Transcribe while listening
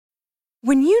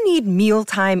When you need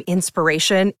mealtime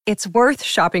inspiration, it's worth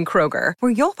shopping Kroger,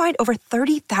 where you'll find over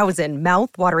 30,000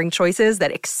 mouth-watering choices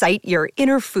that excite your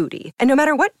inner foodie. And no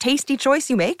matter what tasty choice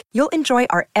you make, you'll enjoy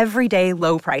our everyday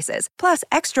low prices, plus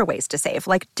extra ways to save,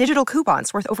 like digital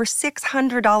coupons worth over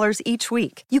 $600 each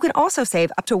week. You can also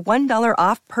save up to $1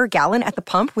 off per gallon at the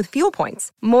pump with fuel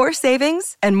points. More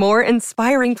savings and more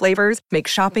inspiring flavors make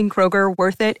shopping Kroger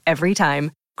worth it every time.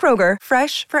 Kroger,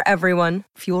 fresh for everyone.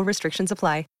 Fuel restrictions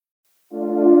apply.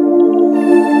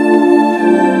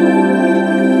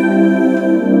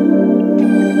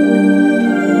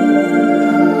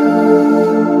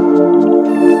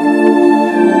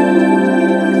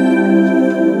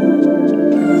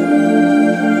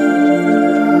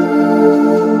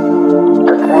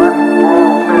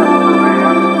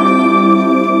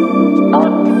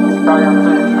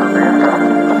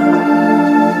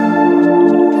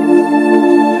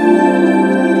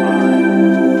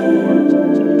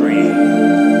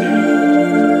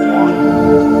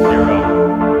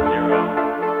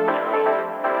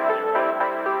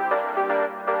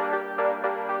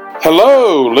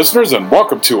 Hello, listeners, and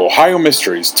welcome to Ohio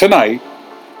Mysteries. Tonight,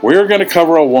 we're going to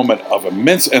cover a woman of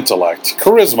immense intellect,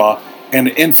 charisma, and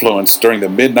influence during the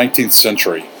mid-19th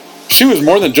century. She was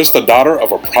more than just the daughter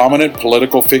of a prominent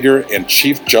political figure and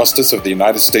Chief Justice of the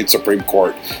United States Supreme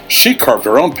Court. She carved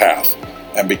her own path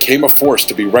and became a force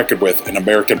to be reckoned with in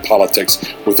American politics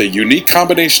with a unique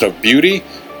combination of beauty,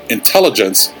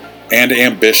 intelligence, and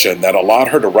ambition that allowed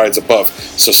her to rise above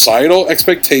societal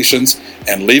expectations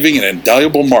and leaving an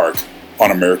indelible mark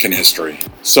on American history.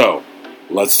 So,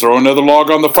 let's throw another log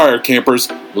on the fire,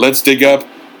 campers. Let's dig up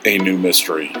a new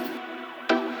mystery.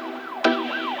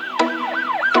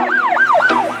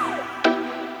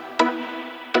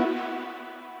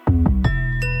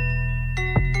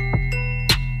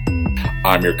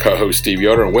 I'm your co-host, Steve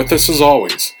Yoder, and with us as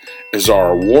always is our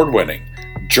award-winning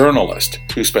journalist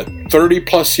who spent 30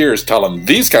 plus years telling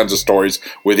these kinds of stories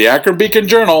with the Akron Beacon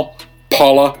Journal,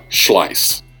 Paula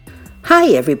Schleis.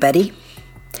 Hi, everybody.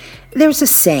 There's a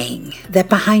saying that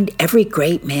behind every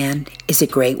great man is a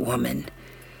great woman.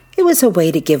 It was a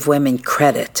way to give women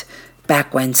credit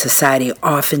back when society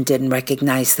often didn't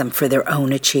recognize them for their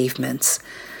own achievements.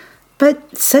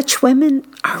 But such women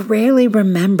are rarely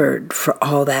remembered for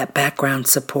all that background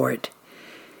support.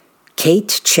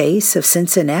 Kate Chase of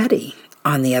Cincinnati,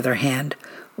 on the other hand,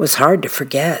 was hard to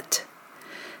forget.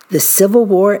 The Civil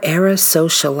War-era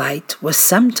socialite was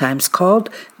sometimes called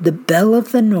the Belle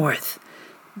of the North,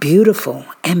 beautiful,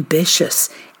 ambitious,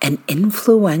 and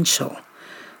influential,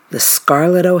 the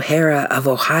Scarlett O'Hara of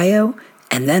Ohio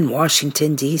and then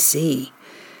Washington, D.C.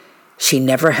 She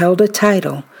never held a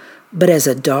title, but as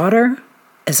a daughter,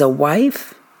 as a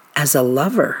wife, as a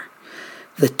lover,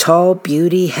 the tall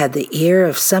beauty had the ear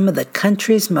of some of the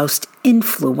country's most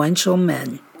influential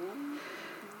men.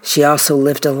 She also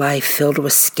lived a life filled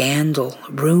with scandal,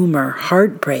 rumor,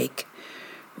 heartbreak,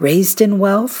 raised in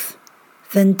wealth,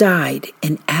 then died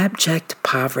in abject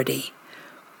poverty.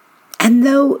 And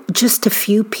though just a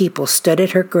few people stood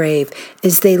at her grave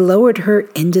as they lowered her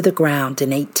into the ground in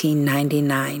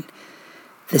 1899,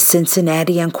 the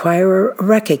Cincinnati Enquirer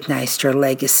recognized her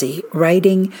legacy,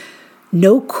 writing,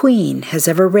 "No queen has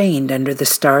ever reigned under the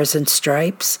stars and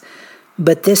stripes,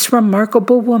 but this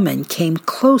remarkable woman came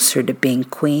closer to being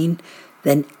queen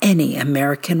than any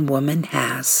American woman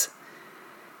has."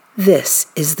 This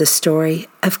is the story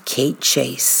of Kate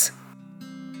Chase.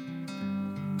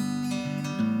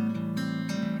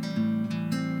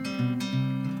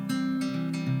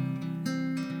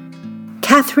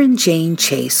 Catherine Jane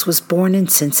Chase was born in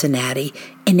Cincinnati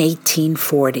in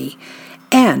 1840.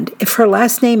 And if her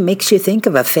last name makes you think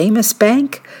of a famous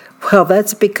bank, well,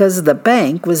 that's because the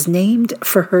bank was named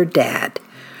for her dad.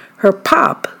 Her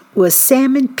pop was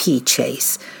Salmon P.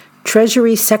 Chase,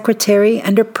 Treasury Secretary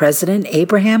under President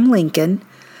Abraham Lincoln,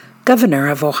 Governor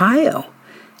of Ohio,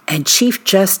 and Chief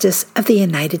Justice of the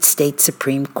United States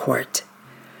Supreme Court.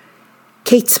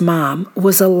 Kate's mom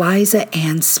was Eliza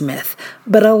Ann Smith,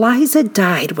 but Eliza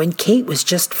died when Kate was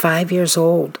just 5 years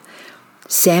old.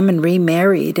 Salmon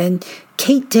remarried, and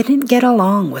Kate didn't get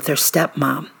along with her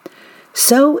stepmom.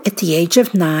 So, at the age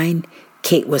of 9,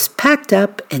 Kate was packed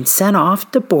up and sent off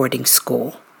to boarding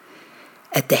school.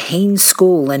 At the Haynes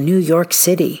School in New York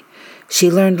City, she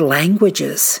learned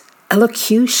languages,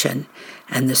 elocution,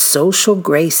 and the social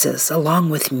graces, along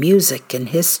with music and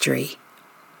history.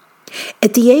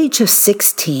 At the age of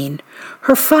 16,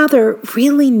 her father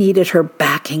really needed her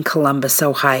back in Columbus,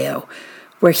 Ohio,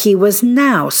 where he was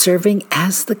now serving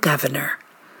as the governor.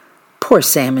 Poor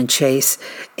Salmon Chase,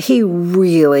 he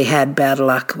really had bad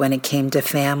luck when it came to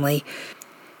family.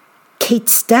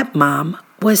 Kate's stepmom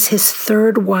was his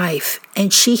third wife,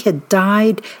 and she had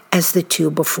died as the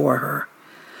two before her.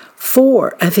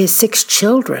 4 of his 6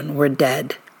 children were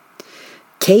dead.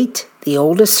 Kate, the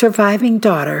oldest surviving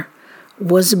daughter,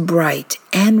 was bright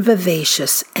and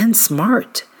vivacious and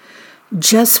smart,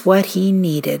 just what he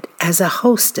needed as a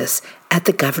hostess at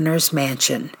the governor's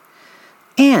mansion,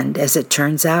 and, as it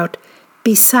turns out,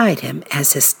 beside him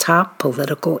as his top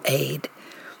political aide.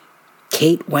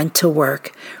 Kate went to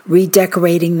work,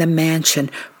 redecorating the mansion,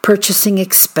 purchasing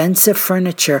expensive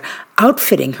furniture,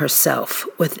 outfitting herself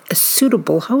with a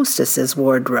suitable hostess's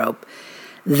wardrobe,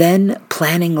 then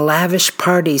planning lavish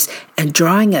parties and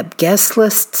drawing up guest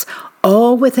lists,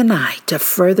 all with an eye to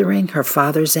furthering her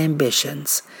father's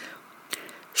ambitions.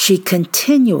 She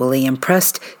continually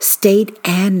impressed state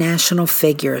and national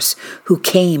figures who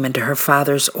came into her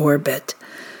father's orbit,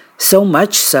 so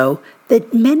much so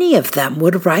that many of them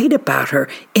would write about her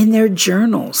in their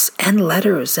journals and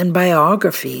letters and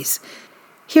biographies.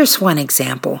 Here's one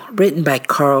example written by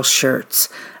Carl Schurz,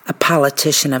 a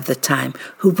politician of the time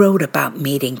who wrote about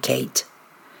meeting Kate.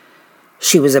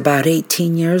 She was about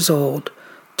 18 years old,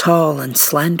 tall and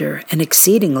slender and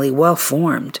exceedingly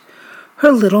well-formed.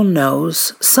 Her little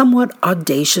nose, somewhat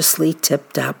audaciously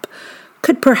tipped up,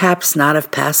 could perhaps not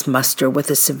have passed muster with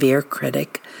a severe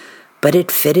critic, but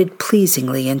it fitted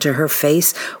pleasingly into her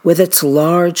face with its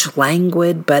large,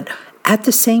 languid, but at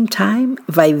the same time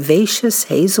vivacious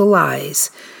hazel eyes,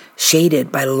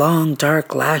 shaded by long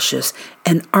dark lashes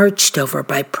and arched over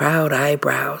by proud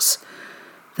eyebrows.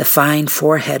 The fine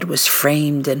forehead was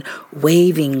framed in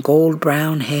waving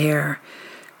gold-brown hair.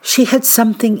 She had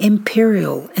something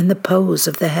imperial in the pose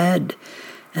of the head,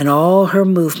 and all her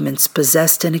movements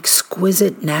possessed an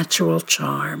exquisite natural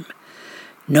charm.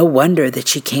 No wonder that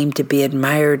she came to be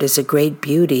admired as a great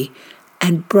beauty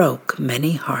and broke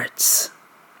many hearts.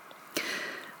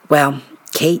 Well,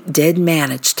 Kate did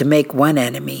manage to make one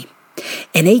enemy.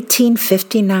 In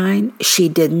 1859, she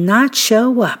did not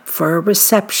show up for a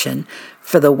reception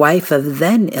for the wife of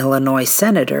then Illinois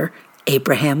Senator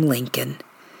Abraham Lincoln.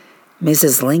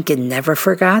 Mrs. Lincoln never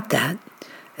forgot that,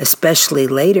 especially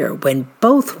later when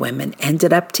both women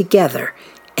ended up together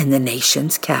in the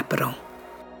nation's capital.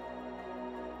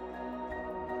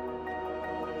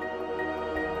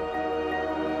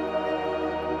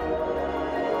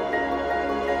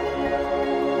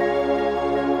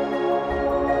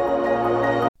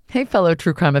 Hey, fellow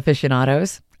true crime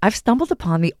aficionados. I've stumbled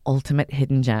upon the ultimate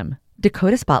hidden gem,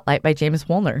 Dakota Spotlight by James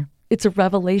Wolner. It's a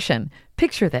revelation.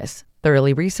 Picture this.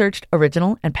 Thoroughly researched,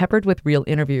 original, and peppered with real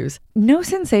interviews. No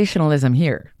sensationalism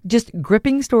here. Just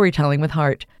gripping storytelling with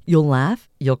heart. You'll laugh,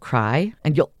 you'll cry,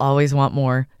 and you'll always want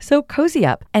more. So cozy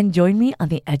up and join me on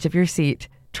the edge of your seat.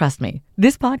 Trust me,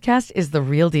 this podcast is the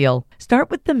real deal. Start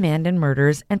with the Mandan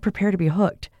murders and prepare to be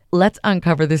hooked. Let's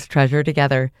uncover this treasure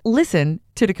together. Listen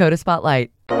to Dakota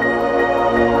Spotlight.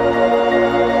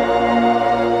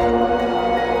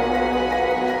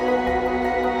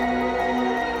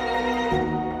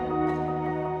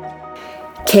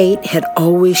 Kate had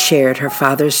always shared her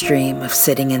father's dream of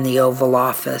sitting in the Oval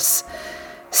Office.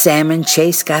 Salmon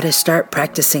Chase got his start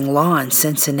practicing law in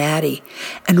Cincinnati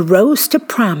and rose to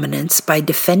prominence by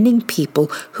defending people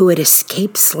who had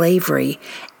escaped slavery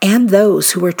and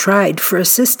those who were tried for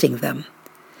assisting them.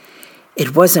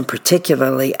 It wasn't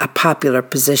particularly a popular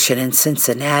position in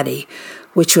Cincinnati,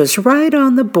 which was right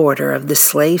on the border of the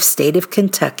slave state of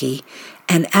Kentucky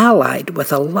and allied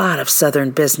with a lot of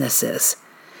southern businesses.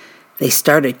 They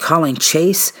started calling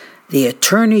Chase the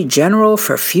Attorney General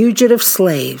for Fugitive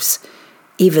Slaves,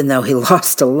 even though he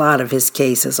lost a lot of his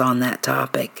cases on that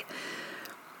topic.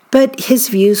 But his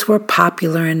views were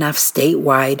popular enough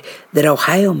statewide that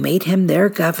Ohio made him their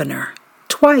governor,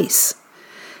 twice.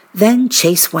 Then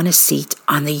Chase won a seat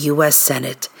on the U.S.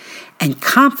 Senate and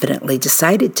confidently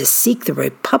decided to seek the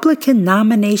Republican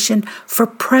nomination for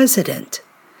president.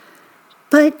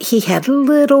 But he had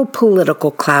little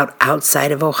political clout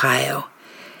outside of Ohio,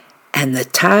 and the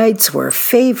tides were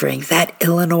favoring that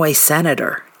Illinois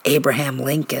senator, Abraham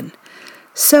Lincoln.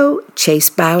 So Chase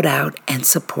bowed out and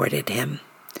supported him.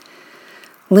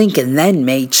 Lincoln then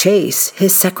made Chase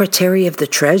his Secretary of the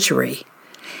Treasury.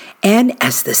 And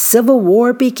as the Civil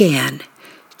War began,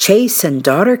 Chase and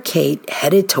daughter Kate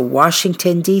headed to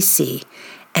Washington, D.C.,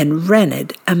 and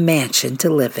rented a mansion to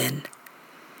live in.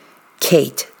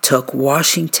 Kate took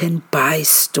Washington by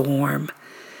storm.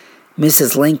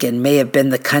 Mrs. Lincoln may have been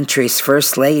the country's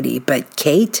first lady, but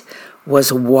Kate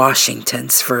was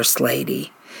Washington's first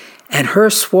lady, and her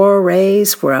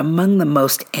soirees were among the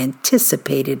most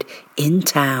anticipated in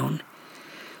town.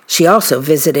 She also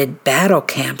visited battle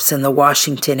camps in the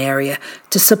Washington area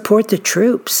to support the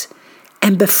troops,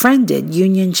 and befriended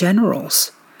Union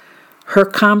generals. Her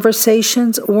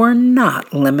conversations were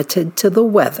not limited to the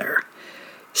weather.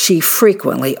 She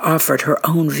frequently offered her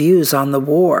own views on the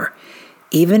war,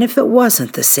 even if it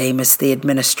wasn't the same as the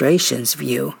administration's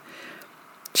view.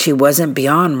 She wasn't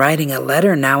beyond writing a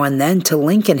letter now and then to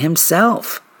Lincoln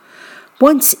himself,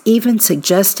 once even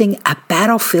suggesting a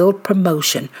battlefield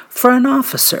promotion for an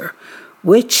officer,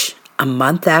 which, a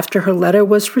month after her letter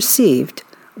was received,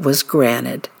 was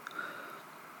granted.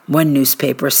 One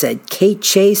newspaper said Kate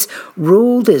Chase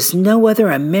ruled as no other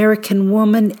American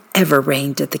woman ever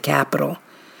reigned at the Capitol.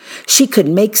 She could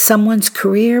make someone's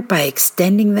career by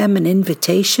extending them an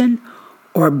invitation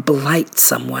or blight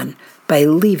someone by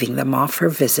leaving them off her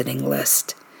visiting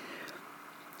list.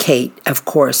 Kate, of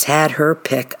course, had her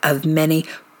pick of many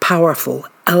powerful,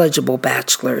 eligible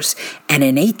bachelors, and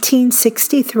in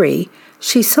 1863,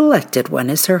 she selected one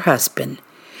as her husband.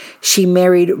 She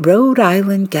married Rhode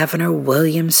Island Governor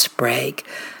William Sprague,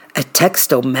 a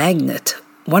textile magnate,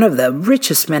 one of the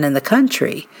richest men in the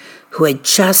country, who had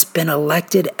just been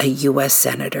elected a U.S.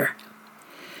 Senator.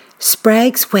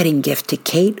 Sprague's wedding gift to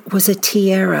Kate was a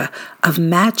tiara of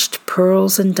matched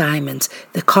pearls and diamonds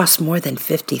that cost more than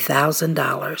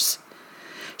 $50,000.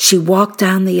 She walked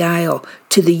down the aisle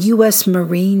to the U.S.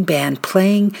 Marine Band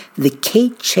playing the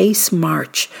Kate Chase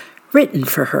March, written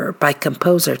for her by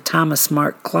composer Thomas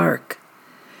Mark Clark.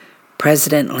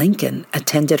 President Lincoln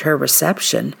attended her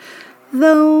reception,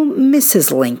 though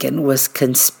Mrs. Lincoln was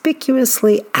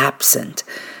conspicuously absent,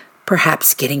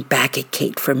 perhaps getting back at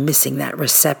Kate for missing that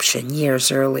reception years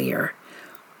earlier.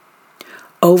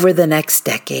 Over the next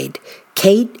decade,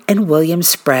 Kate and William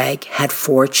Sprague had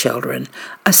 4 children,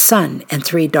 a son and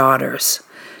 3 daughters.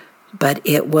 But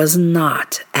it was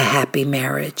not a happy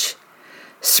marriage.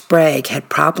 Sprague had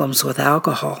problems with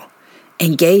alcohol,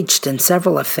 engaged in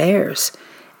several affairs,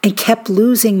 and kept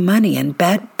losing money in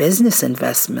bad business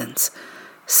investments.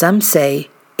 Some say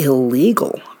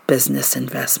illegal business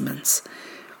investments.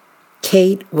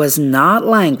 Kate was not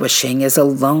languishing as a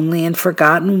lonely and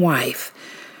forgotten wife.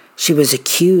 She was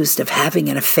accused of having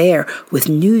an affair with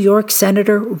New York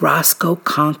Senator Roscoe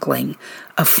Conkling,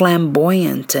 a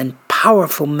flamboyant and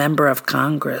powerful member of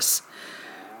Congress.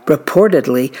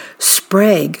 Reportedly,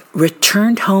 Sprague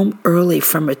returned home early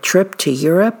from a trip to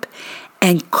Europe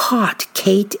and caught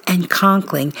Kate and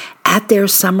Conkling at their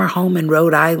summer home in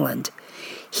Rhode Island.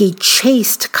 He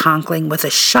chased Conkling with a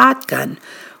shotgun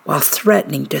while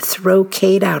threatening to throw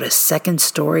Kate out a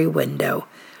second-story window.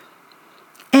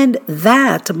 And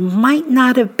that might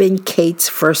not have been Kate's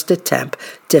first attempt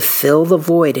to fill the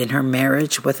void in her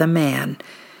marriage with a man.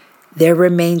 There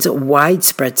remains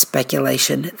widespread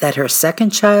speculation that her second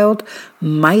child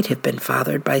might have been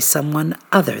fathered by someone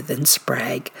other than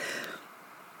Sprague.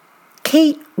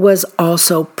 Kate was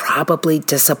also probably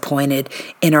disappointed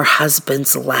in her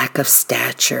husband's lack of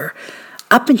stature.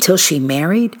 Up until she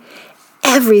married,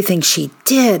 everything she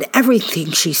did,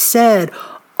 everything she said,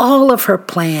 all of her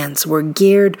plans were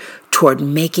geared toward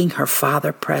making her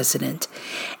father president,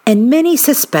 and many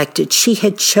suspected she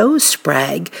had chose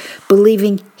Sprague,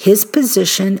 believing his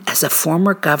position as a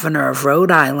former governor of Rhode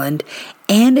Island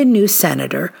and a new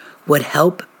senator would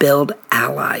help build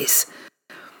allies.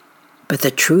 But the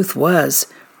truth was,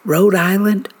 Rhode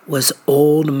Island was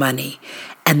old money,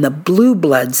 and the blue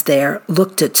bloods there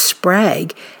looked at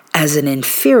Sprague as an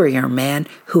inferior man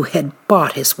who had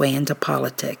bought his way into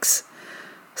politics.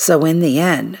 So in the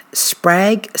end,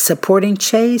 Sprague supporting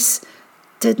Chase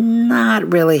did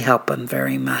not really help him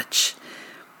very much.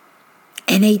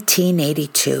 In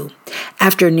 1882,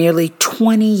 after nearly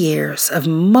 20 years of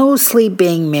mostly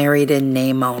being married in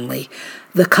name only,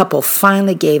 the couple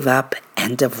finally gave up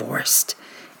and divorced,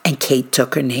 and Kate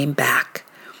took her name back.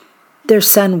 Their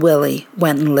son Willie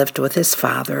went and lived with his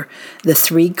father. The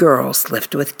 3 girls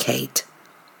lived with Kate.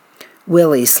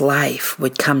 Willie's life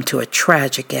would come to a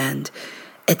tragic end.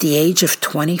 At the age of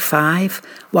 25,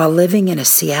 while living in a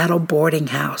Seattle boarding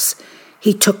house,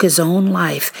 he took his own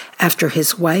life after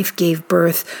his wife gave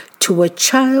birth to a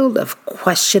child of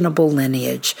questionable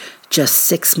lineage just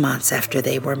 6 months after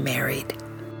they were married.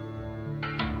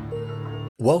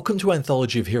 Welcome to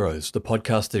Anthology of Heroes, the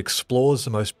podcast that explores the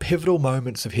most pivotal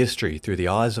moments of history through the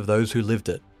eyes of those who lived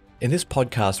it. In this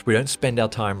podcast, we don't spend our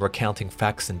time recounting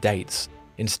facts and dates.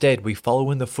 Instead, we follow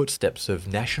in the footsteps of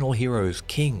national heroes,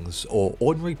 kings, or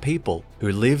ordinary people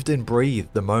who lived and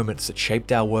breathed the moments that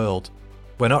shaped our world.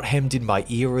 We're not hemmed in by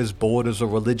eras, borders, or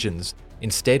religions.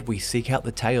 Instead, we seek out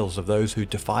the tales of those who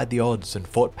defied the odds and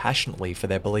fought passionately for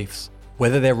their beliefs.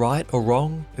 Whether they're right or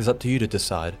wrong is up to you to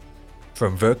decide.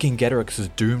 From Vercingetorix's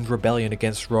doomed rebellion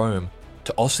against Rome,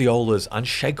 to Osceola's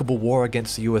unshakable war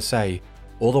against the USA,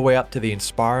 all the way up to the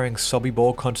inspiring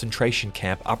Sobibor concentration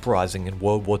camp uprising in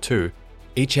World War II.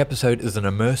 Each episode is an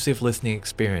immersive listening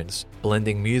experience,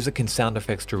 blending music and sound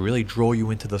effects to really draw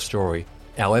you into the story.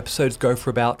 Our episodes go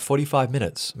for about 45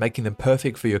 minutes, making them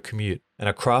perfect for your commute, and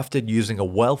are crafted using a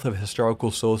wealth of historical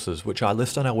sources, which I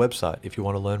list on our website if you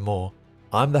want to learn more.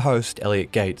 I'm the host,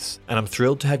 Elliot Gates, and I'm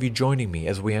thrilled to have you joining me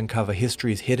as we uncover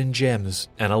history's hidden gems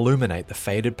and illuminate the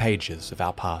faded pages of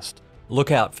our past. Look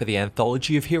out for the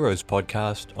Anthology of Heroes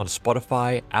podcast on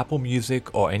Spotify, Apple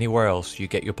Music, or anywhere else you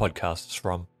get your podcasts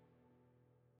from.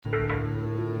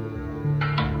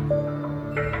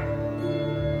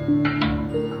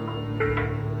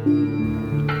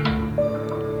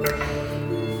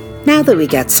 Now that we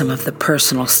got some of the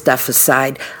personal stuff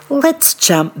aside, let's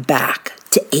jump back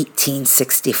to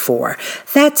 1864.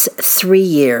 That's 3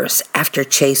 years after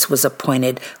Chase was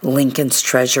appointed Lincoln's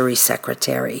Treasury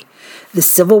Secretary. The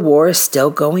Civil War is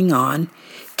still going on.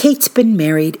 Kate's been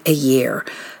married a year,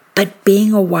 but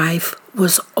being a wife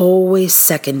was always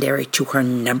secondary to her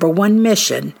number one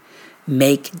mission: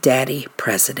 make Daddy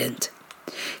president.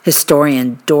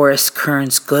 Historian Doris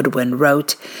Kearns Goodwin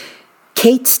wrote,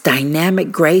 Kate's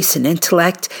dynamic grace and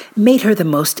intellect made her the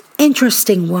most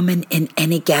interesting woman in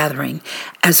any gathering,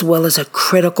 as well as a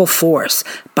critical force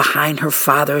behind her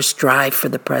father's drive for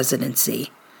the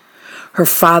presidency. Her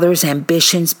father's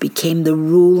ambitions became the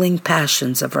ruling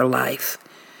passions of her life.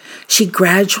 She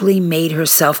gradually made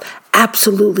herself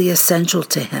absolutely essential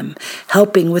to him,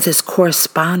 helping with his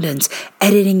correspondence,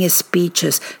 editing his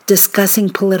speeches, discussing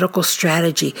political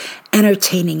strategy,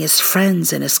 entertaining his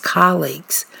friends and his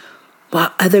colleagues.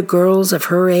 While other girls of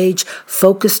her age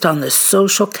focused on the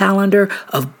social calendar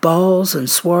of balls and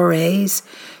soirees,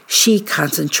 she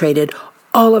concentrated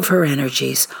all of her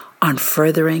energies on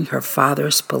furthering her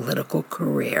father's political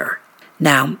career.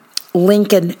 Now,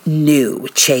 Lincoln knew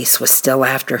Chase was still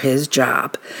after his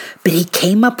job, but he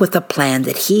came up with a plan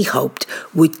that he hoped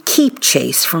would keep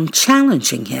Chase from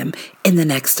challenging him in the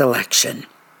next election.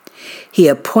 He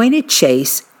appointed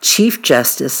Chase Chief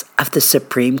Justice of the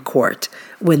Supreme Court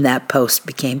when that post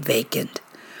became vacant.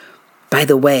 By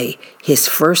the way, his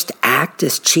first act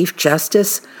as Chief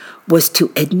Justice was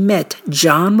to admit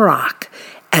John Rock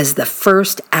as the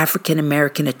first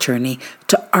African-American attorney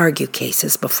to argue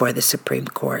cases before the Supreme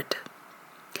Court.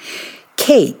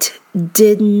 Kate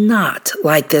did not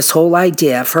like this whole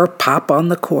idea of her pop on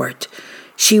the court.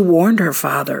 She warned her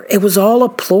father it was all a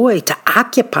ploy to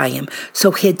occupy him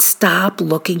so he'd stop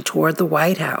looking toward the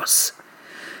White House.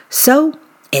 So,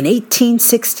 in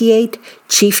 1868,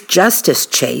 Chief Justice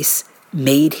Chase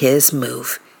made his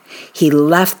move. He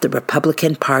left the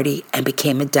Republican Party and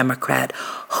became a Democrat,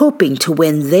 hoping to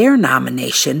win their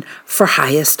nomination for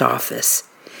highest office.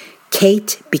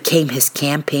 Kate became his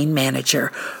campaign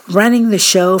manager, running the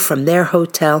show from their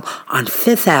hotel on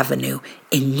Fifth Avenue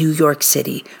in New York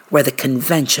City, where the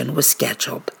convention was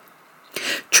scheduled.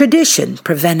 Tradition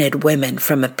prevented women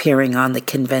from appearing on the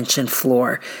convention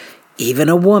floor, even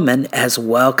a woman as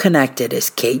well-connected as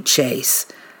Kate Chase.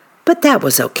 But that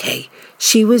was okay.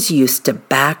 She was used to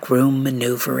backroom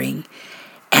maneuvering.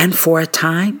 And for a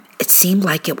time, it seemed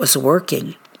like it was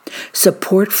working.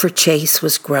 Support for Chase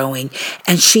was growing,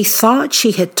 and she thought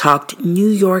she had talked New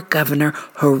York Governor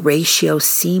Horatio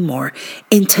Seymour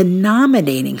into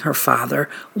nominating her father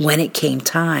when it came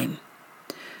time.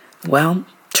 Well,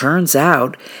 turns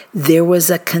out there was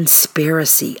a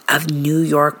conspiracy of New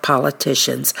York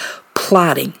politicians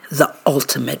plotting the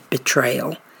ultimate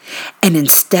betrayal. And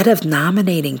instead of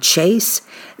nominating Chase,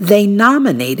 they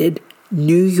nominated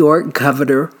New York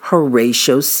Governor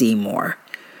Horatio Seymour.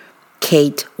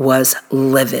 Kate was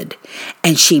livid,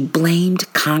 and she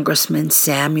blamed Congressman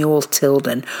Samuel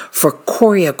Tilden for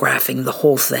choreographing the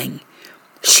whole thing.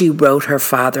 She wrote her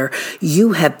father,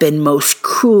 "You have been most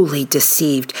cruelly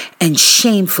deceived and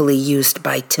shamefully used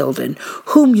by Tilden,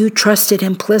 whom you trusted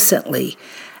implicitly,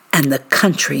 and the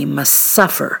country must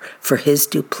suffer for his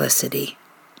duplicity."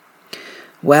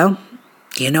 Well,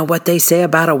 you know what they say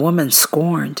about a woman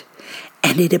scorned.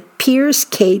 And it appears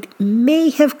Kate may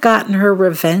have gotten her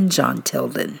revenge on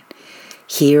Tilden.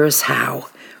 Here's how.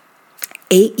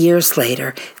 8 years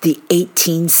later, the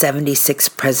 1876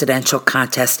 presidential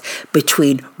contest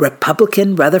between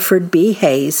Republican Rutherford B.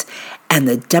 Hayes and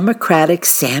the Democratic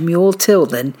Samuel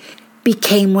Tilden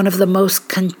became one of the most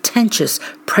contentious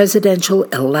presidential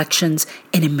elections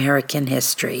in American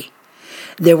history.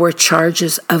 There were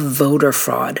charges of voter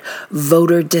fraud,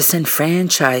 voter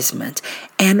disenfranchisement,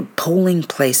 and polling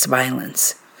place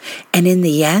violence. And in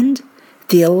the end,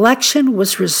 the election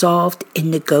was resolved in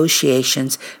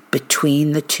negotiations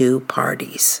between the two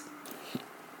parties.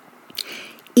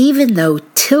 Even though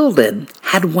Tilden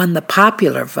had won the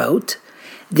popular vote,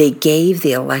 they gave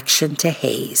the election to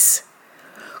Hayes.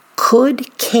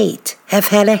 Could Kate have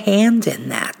had a hand in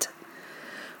that?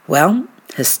 Well,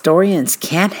 historians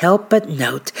can't help but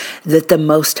note that the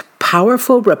most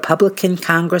powerful Republican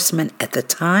congressman at the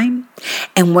time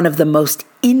and one of the most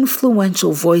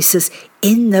influential voices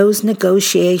in those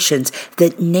negotiations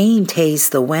that named Hayes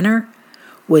the winner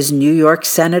was New York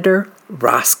Senator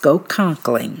Roscoe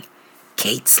Conkling,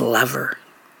 Kate's lover.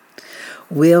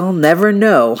 We'll never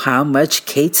know how much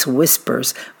Kate's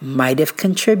whispers might have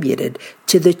contributed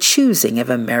to the choosing of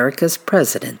America's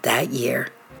president that year.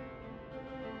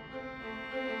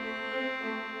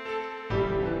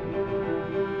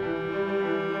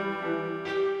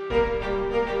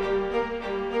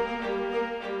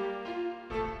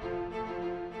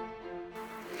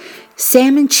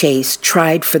 Salmon Chase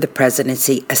tried for the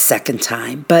presidency a second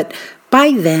time, but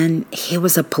by then he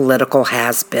was a political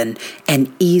has-been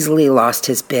and easily lost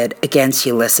his bid against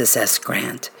Ulysses S.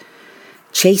 Grant.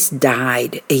 Chase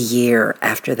died a year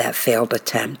after that failed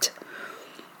attempt.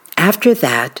 After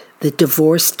that, the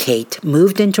divorced Kate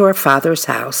moved into her father's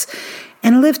house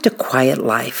and lived a quiet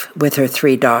life with her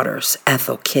 3 daughters,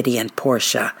 Ethel, Kitty, and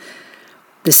Portia.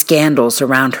 The scandals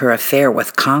around her affair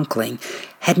with Conkling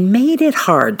had made it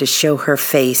hard to show her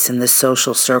face in the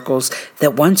social circles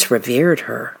that once revered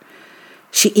her.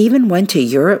 She even went to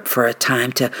Europe for a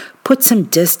time to put some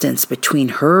distance between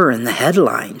her and the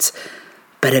headlines.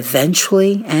 But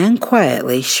eventually and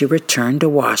quietly she returned to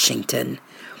Washington.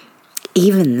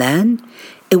 Even then,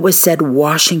 it was said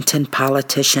Washington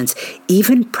politicians,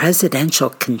 even presidential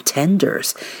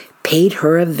contenders, paid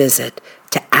her a visit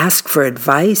to ask for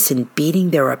advice in beating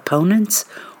their opponents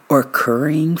or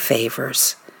currying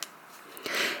favors.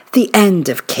 The end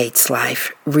of Kate's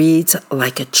life reads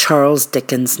like a Charles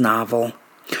Dickens novel.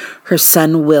 Her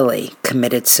son Willie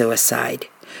committed suicide.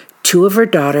 2 of her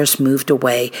daughters moved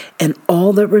away, and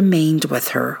all that remained with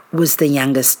her was the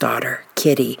youngest daughter,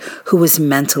 Kitty, who was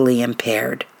mentally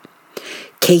impaired.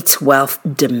 Kate's wealth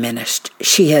diminished.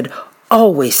 She had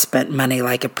always spent money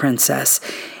like a princess,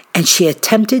 and she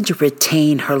attempted to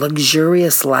retain her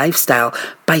luxurious lifestyle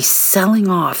by selling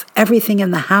off everything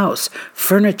in the house,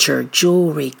 furniture,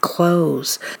 jewelry,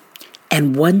 clothes.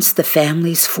 And once the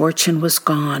family's fortune was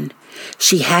gone,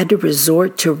 she had to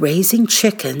resort to raising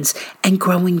chickens and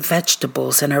growing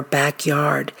vegetables in her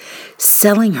backyard,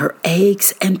 selling her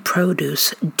eggs and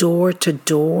produce door to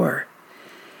door.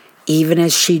 Even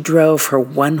as she drove her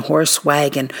 1-horse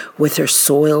wagon with her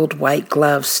soiled white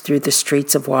gloves through the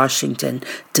streets of Washington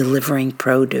delivering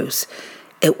produce,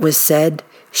 it was said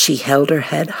she held her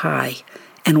head high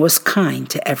and was kind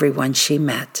to everyone she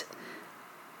met.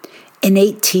 In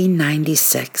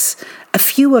 1896, a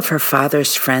few of her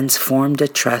father's friends formed a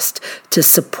trust to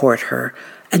support her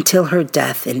until her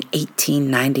death in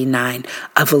 1899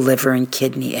 of a liver and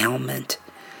kidney ailment.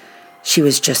 She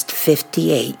was just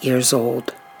 58 years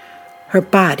old. Her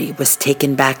body was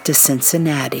taken back to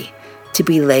Cincinnati to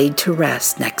be laid to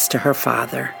rest next to her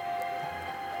father.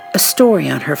 A story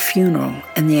on her funeral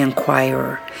in the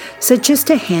Enquirer said just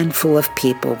a handful of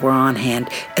people were on hand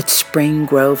at Spring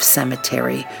Grove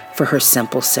Cemetery for her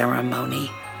simple ceremony.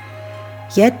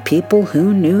 Yet people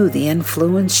who knew the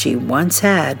influence she once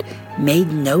had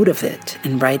made note of it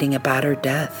in writing about her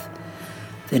death.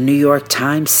 The New York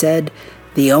Times said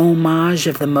the homage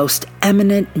of the most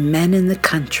eminent men in the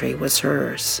country was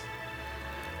hers.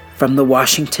 From the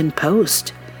Washington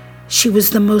Post, she was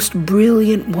the most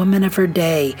brilliant woman of her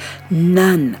day.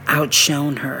 None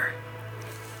outshone her.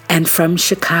 And from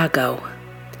Chicago,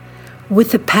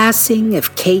 with the passing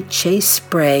of Kate Chase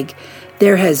Sprague,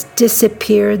 there has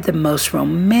disappeared the most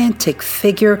romantic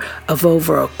figure of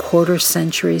over a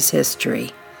quarter-century's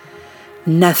history.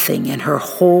 Nothing in her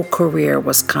whole career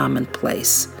was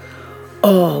commonplace.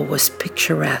 All was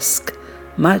picturesque,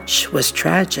 much was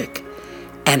tragic,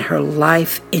 and her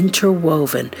life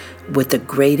interwoven with the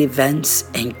great events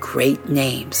and great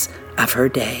names of her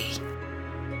day.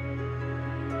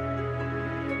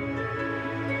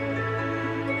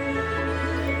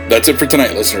 That's it for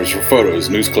tonight, listeners. For photos,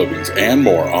 news clippings, and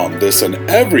more on this and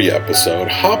every episode,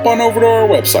 hop on over to our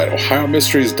website,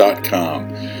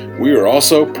 ohiomysteries.com. We are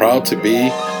also proud to be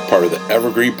part of the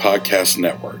Evergreen Podcast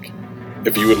Network.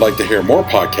 If you would like to hear more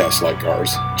podcasts like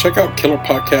ours, check out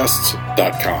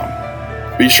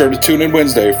killerpodcasts.com. Be sure to tune in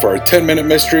Wednesday for our 10-minute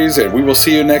mysteries, and we will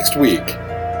see you next week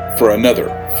for another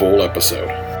full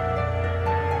episode.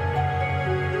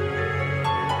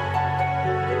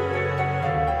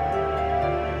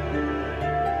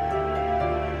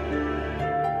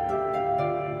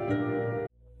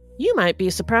 You might be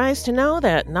surprised to know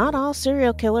that not all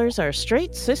serial killers are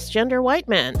straight cisgender white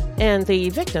men, and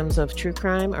the victims of true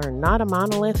crime are not a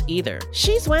monolith either.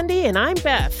 She's Wendy and I'm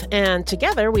Beth, and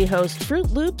together we host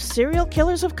Fruit Loops Serial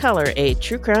Killers of Color, a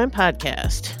true crime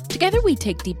podcast. Together we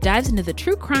take deep dives into the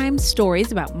true crime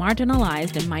stories about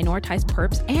marginalized and minoritized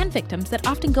perps and victims that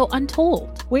often go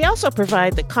untold. We also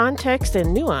provide the context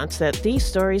and nuance that these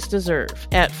stories deserve.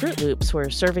 At Fruit Loops, we're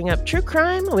serving up true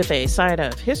crime with a side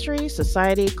of history,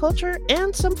 society, culture,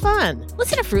 and some fun.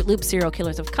 Listen to Fruit Loops Serial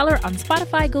Killers of Color on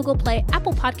Spotify, Google Play,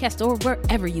 Apple Podcasts, or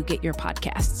wherever you get your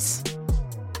podcasts.